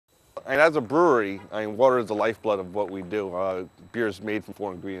And as a brewery, water is the lifeblood of what we do. Beer is made from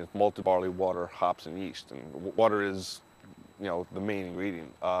 4 ingredients: malted barley, water, hops, and yeast. And water is, the main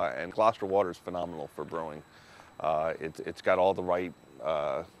ingredient. And Gloucester water is phenomenal for brewing. It's got all the right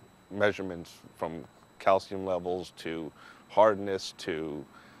measurements, from calcium levels to hardness to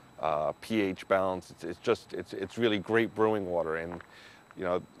pH balance. It's really great brewing water. And you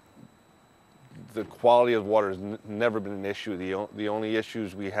know the quality of water has never been an issue. The only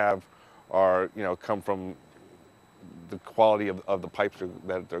issues we have are, come from the quality of the pipes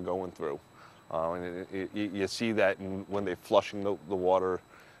that they're going through. And you see that when they're flushing the water,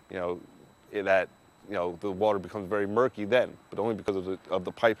 the water becomes very murky then, but only because of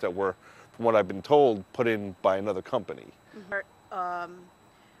the pipes that were, from what I've been told, put in by another company.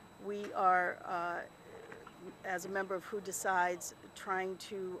 We are, as a member of Who Decides, trying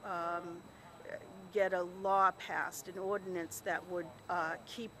to get a law passed, an ordinance that would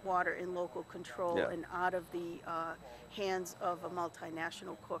keep water in local control and out of the hands of a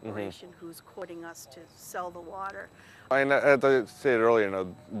multinational corporation who's courting us to sell the water. And as I said earlier,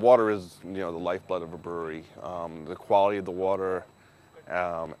 water is the lifeblood of a brewery. The quality of the water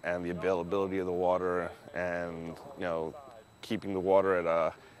and the availability of the water, and keeping the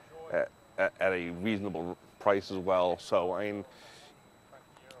water at a reasonable price as well. So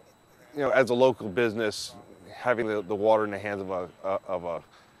as a local business, having the water in the hands of a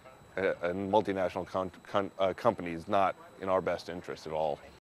multinational company is not in our best interest at all.